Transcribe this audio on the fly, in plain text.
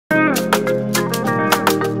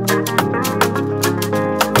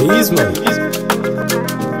Isma.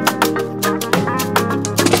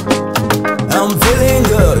 I'm feeling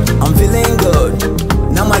good, I'm feeling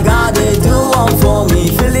good. Now my God, they do one for me.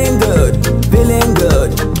 Feeling good, feeling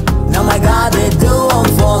good. Now my God, they do one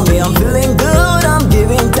for me. I'm feeling good, I'm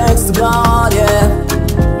giving thanks to God, yeah.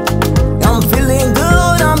 I'm feeling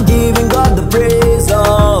good, I'm giving God the praise,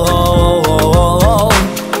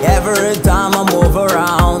 Every time I move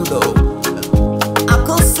around, I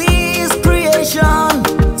could see His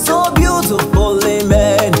creation, so beautifully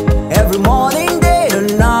made. Every morning, day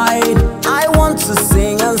and night, I want to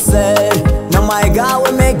sing and say, now my God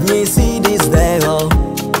will make me see this day,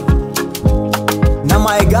 Now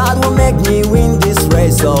my God will make me win this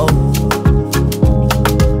race, Now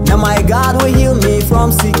my God will heal me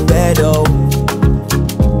from sick bed,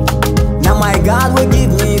 Now my God will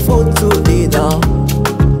give me food to eat,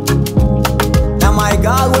 Now my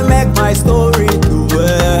God will make my story do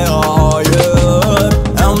well,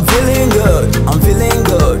 yeah. I'm feeling good, I'm feeling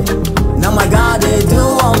good. Now my God, they do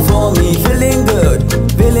one for me. Feeling good,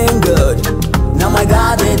 feeling good. Now my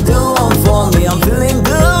God, they do one for me. I'm feeling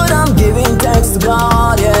good, I'm giving thanks to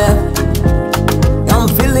God, yeah. I'm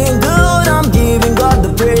feeling good, I'm giving God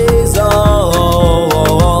the praise,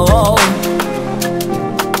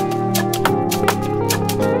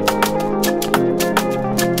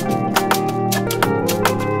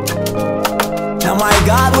 Now my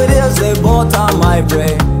God will just say butter my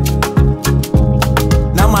bread.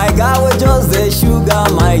 Now my God will just say sugar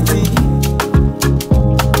my tea.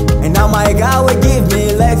 And now my God will give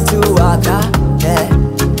me legs to walk, yeah.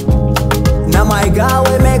 Now my God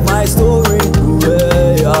will make my story go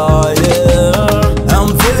yeah. I'm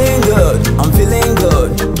feeling good, I'm feeling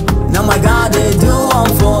good. Now my God, they do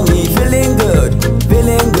one for me. Feeling good,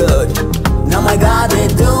 feeling good. Now my God, they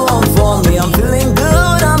do one for me. I'm feeling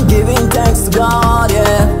good, I'm giving thanks to God,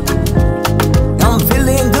 yeah. I'm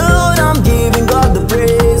feeling good, I'm giving God the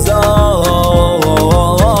praise,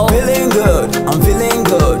 Feeling good, I'm feeling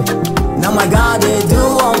good. Now my God, they do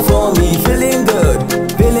one for me. Feeling good,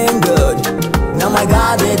 feeling good. Now my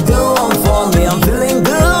God, they do one for me. I'm feeling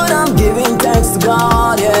good, I'm giving thanks to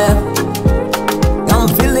God, yeah. I'm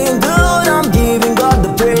feeling good, I'm giving God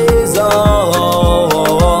the praise,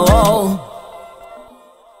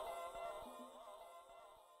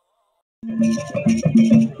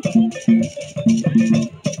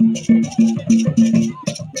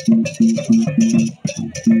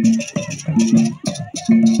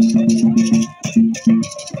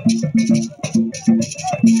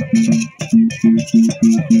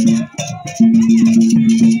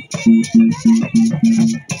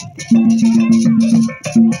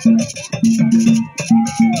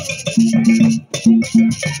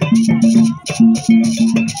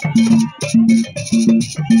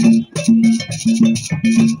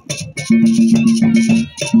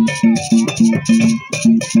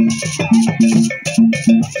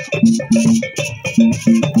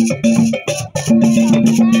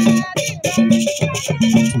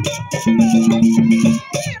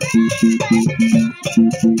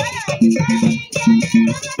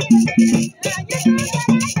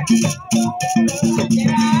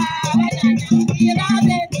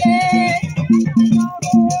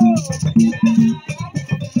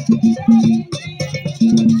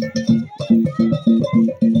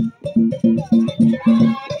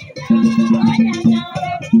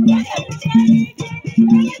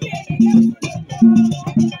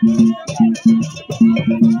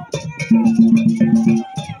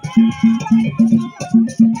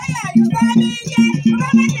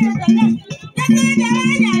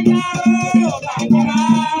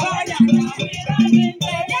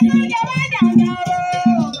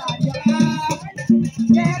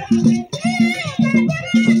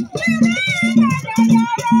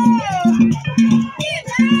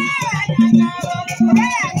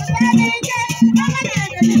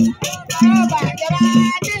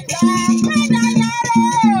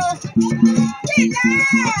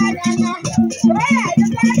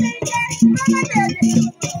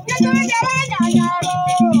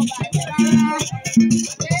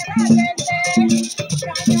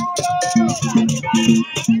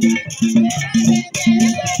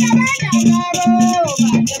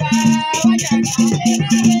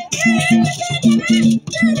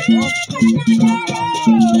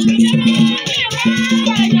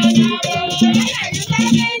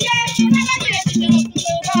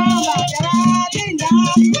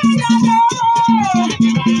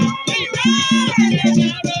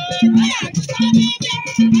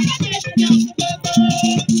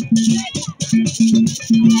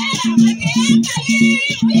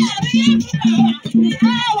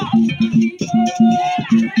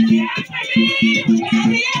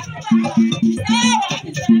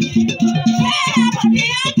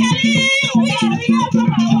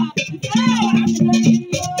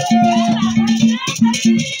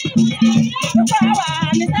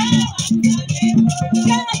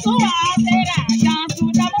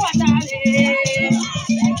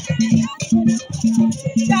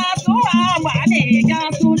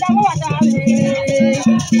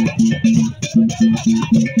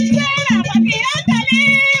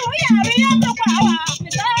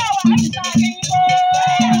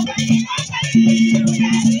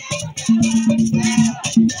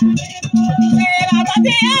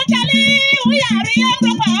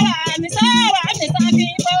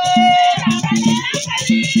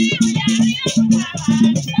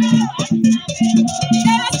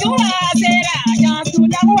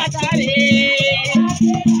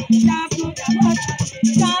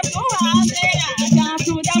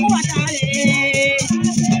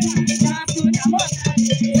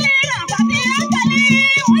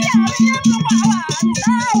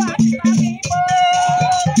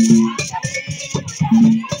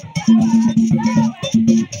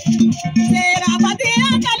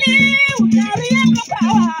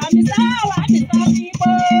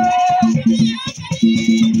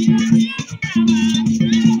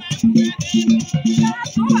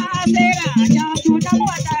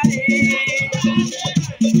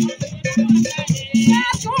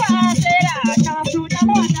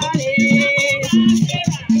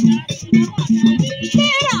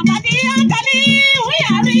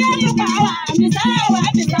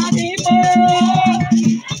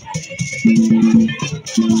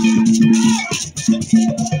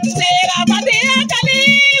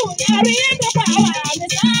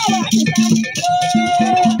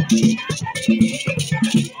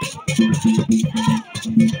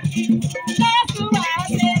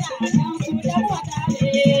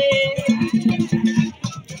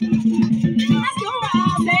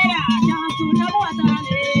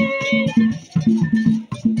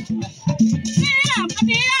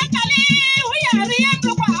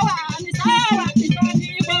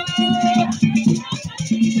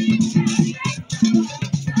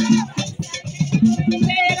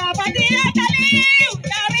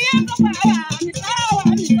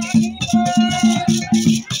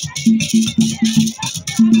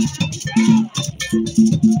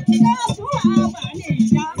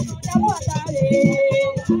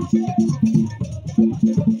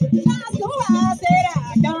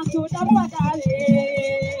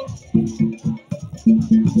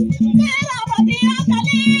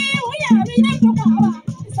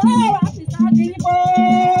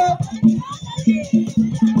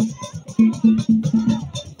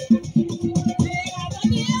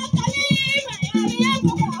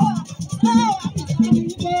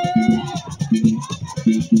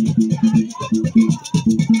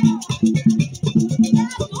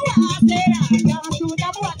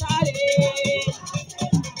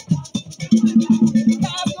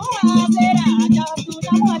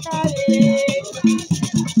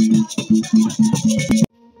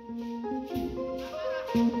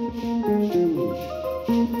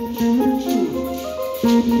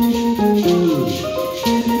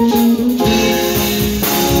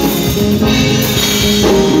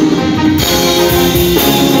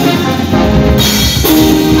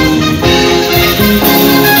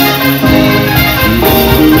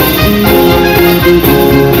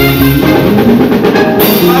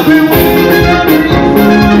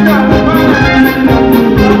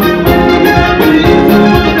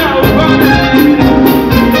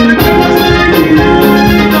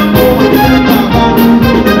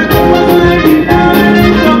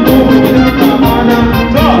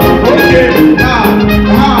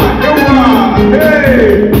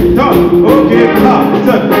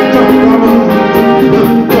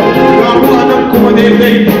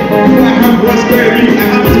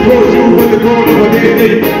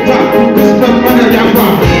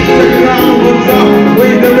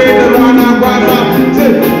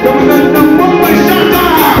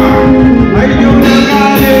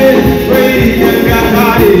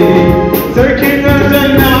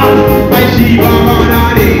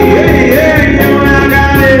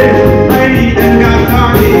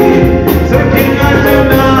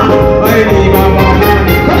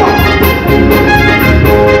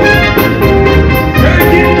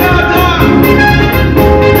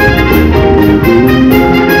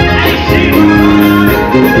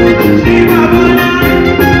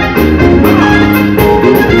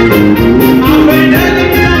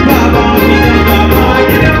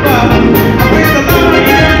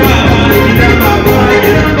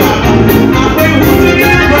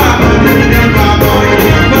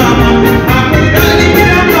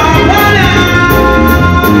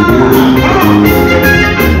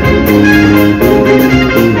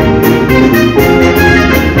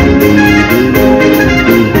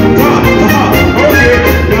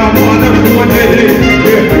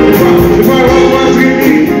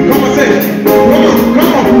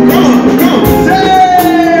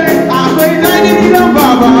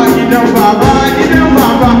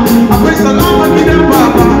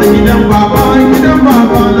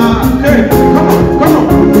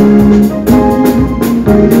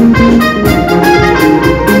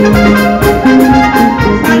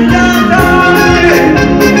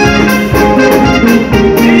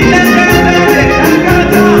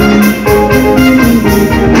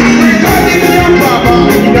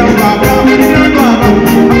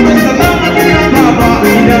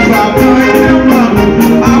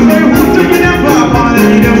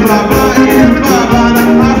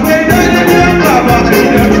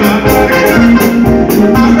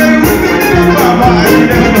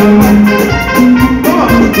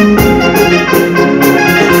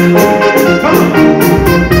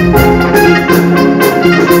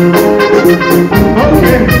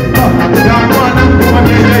 Okay, y'all know I'm going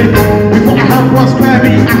day. Before I have what's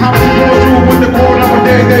clammy, I have to go through with the code of a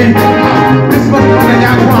day. This was for the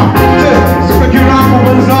young one. Speculamo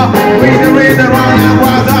was up, we the rain around and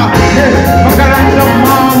was up. Yeah, Macaranda,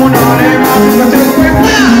 mom, on our name, I'm going to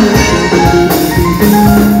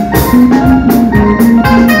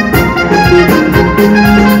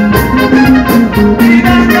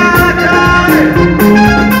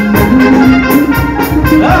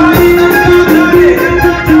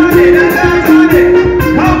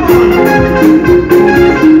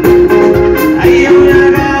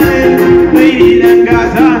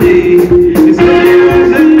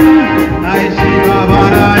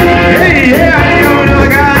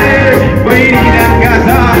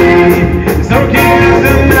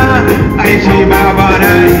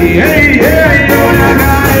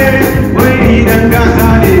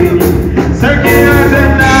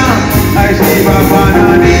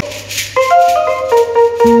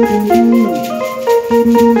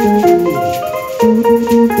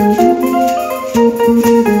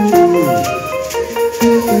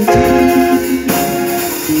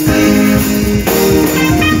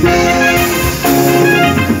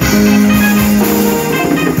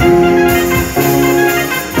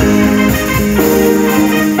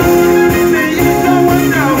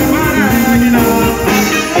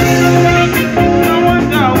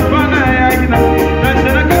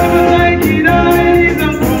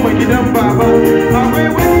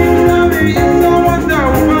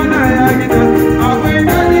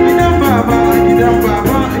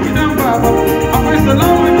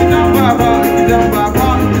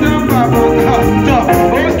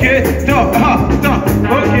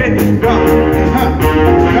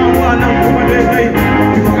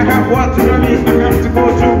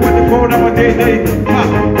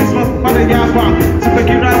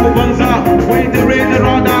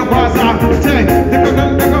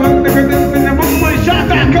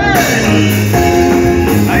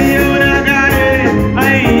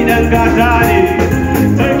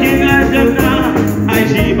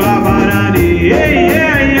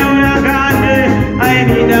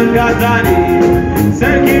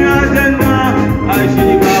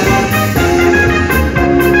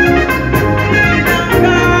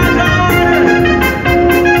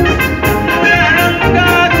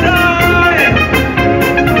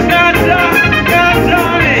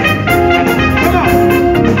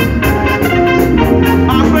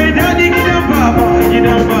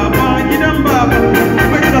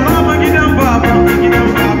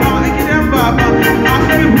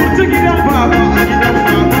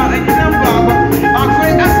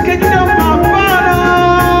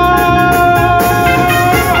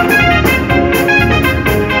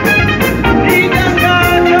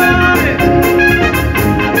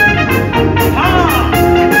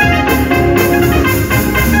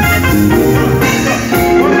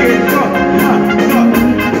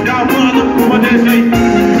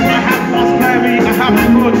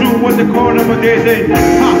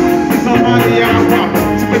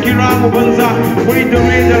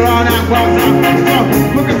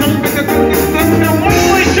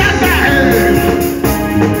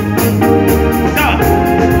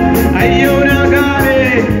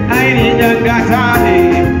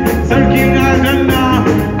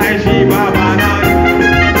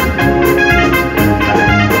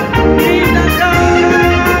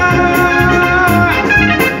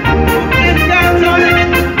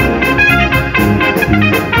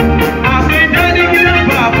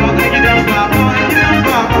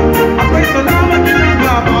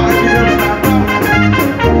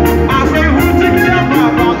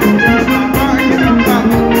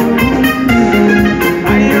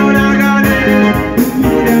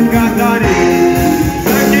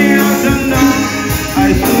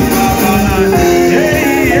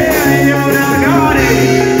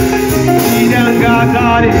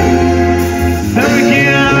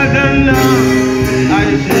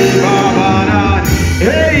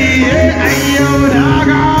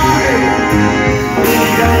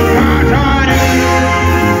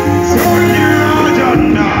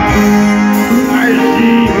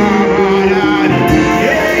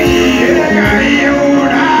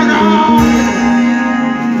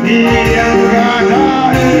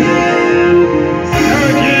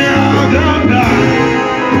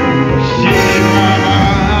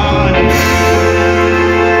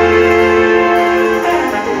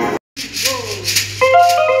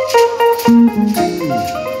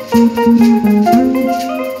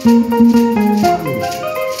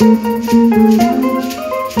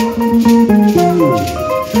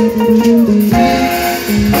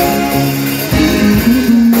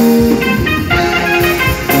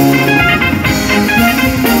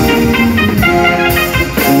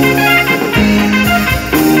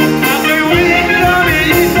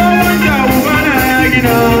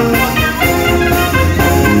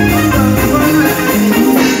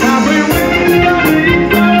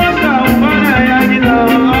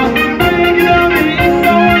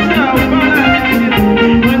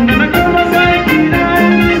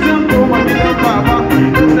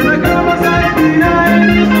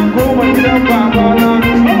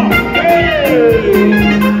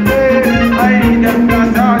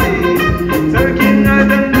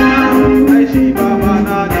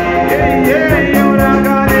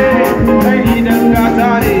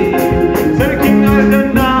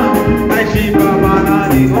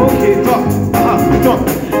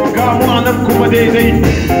God want them kuma daidai.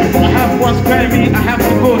 If I have what's spare me, I have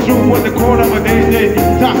to go through what the call of a daidai.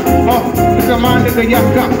 Daga ma daga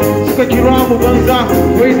yakka, suka kira mu banza,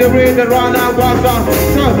 wai da rai da rana waza.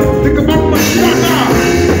 Daga ban mashaka,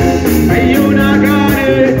 ayyo na gane,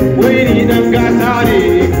 wai ni dan gata ne.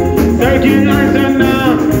 Sarkin aljanna,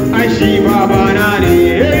 ai shi babana ne.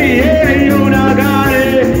 Ayyo na gane,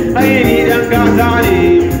 ai ni dan gata ne.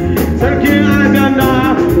 Sarkin aljanna,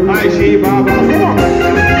 ai shi baba. Come on.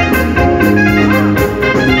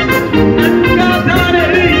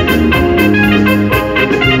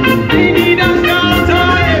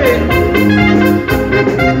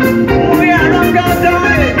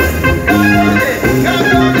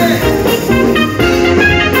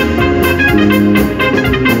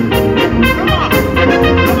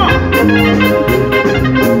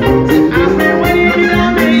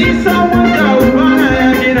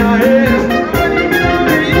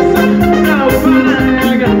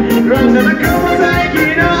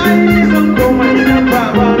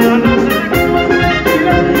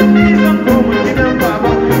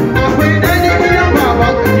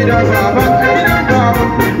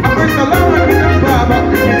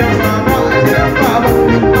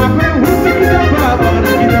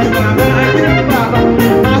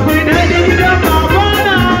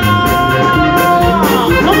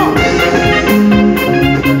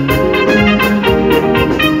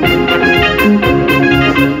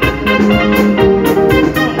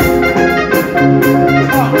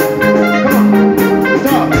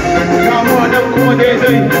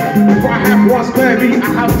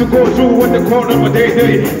 To go through what the corner of a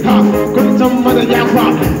day. Couldn't some mother yakwa.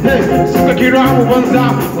 Hey, Sukakira Wanza,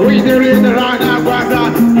 we there in the Rana Guaza.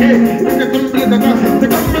 Hey, the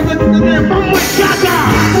Shaka.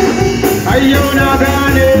 Ayona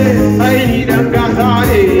Gane, I need a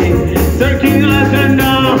Gazari. Turking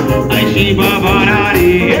Asanda, I see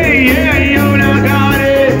Babarari. Hey, Ayona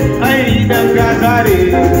Gane, I need a Gazari.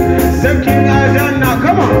 Turking Asanda,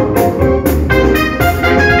 come on.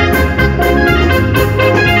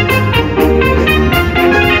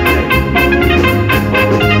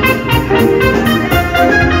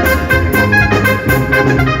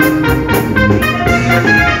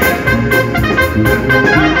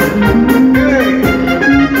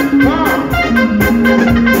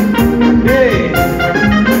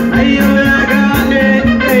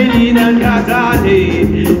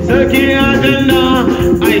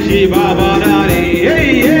 Baba